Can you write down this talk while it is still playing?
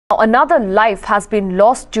Another life has been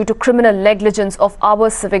lost due to criminal negligence of our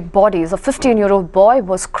civic bodies. A 15-year-old boy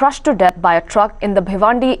was crushed to death by a truck in the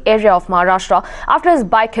Bhiwandi area of Maharashtra after his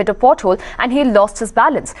bike hit a pothole and he lost his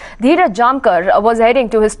balance. Dheeraj Jamkar was heading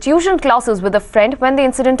to his tuition classes with a friend when the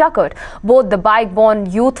incident occurred. Both the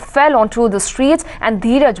bike-borne youth fell onto the streets and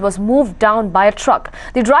Dheeraj was moved down by a truck.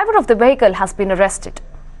 The driver of the vehicle has been arrested.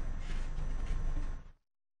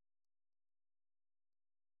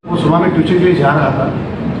 वो सुबह में tuition के लिए जा रहा था।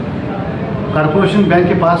 Corporation bank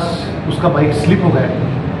के पास उसका बाइक स्लिप हो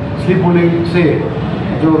गया। स्लिप होने से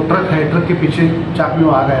जो ट्रक है, ट्रक के पीछे चाप में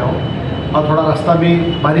वो आ गया हो और थोड़ा रास्ता भी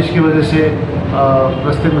बारिश की वजह से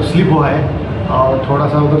रास्ते में स्लिप हुआ है और थोड़ा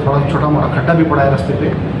सा उधर छोटा मोटा खड्डा भी पड़ा है रास्ते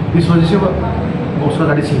पे। इस वजह से उसका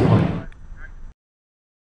गाड़ी स्लिप हुआ है।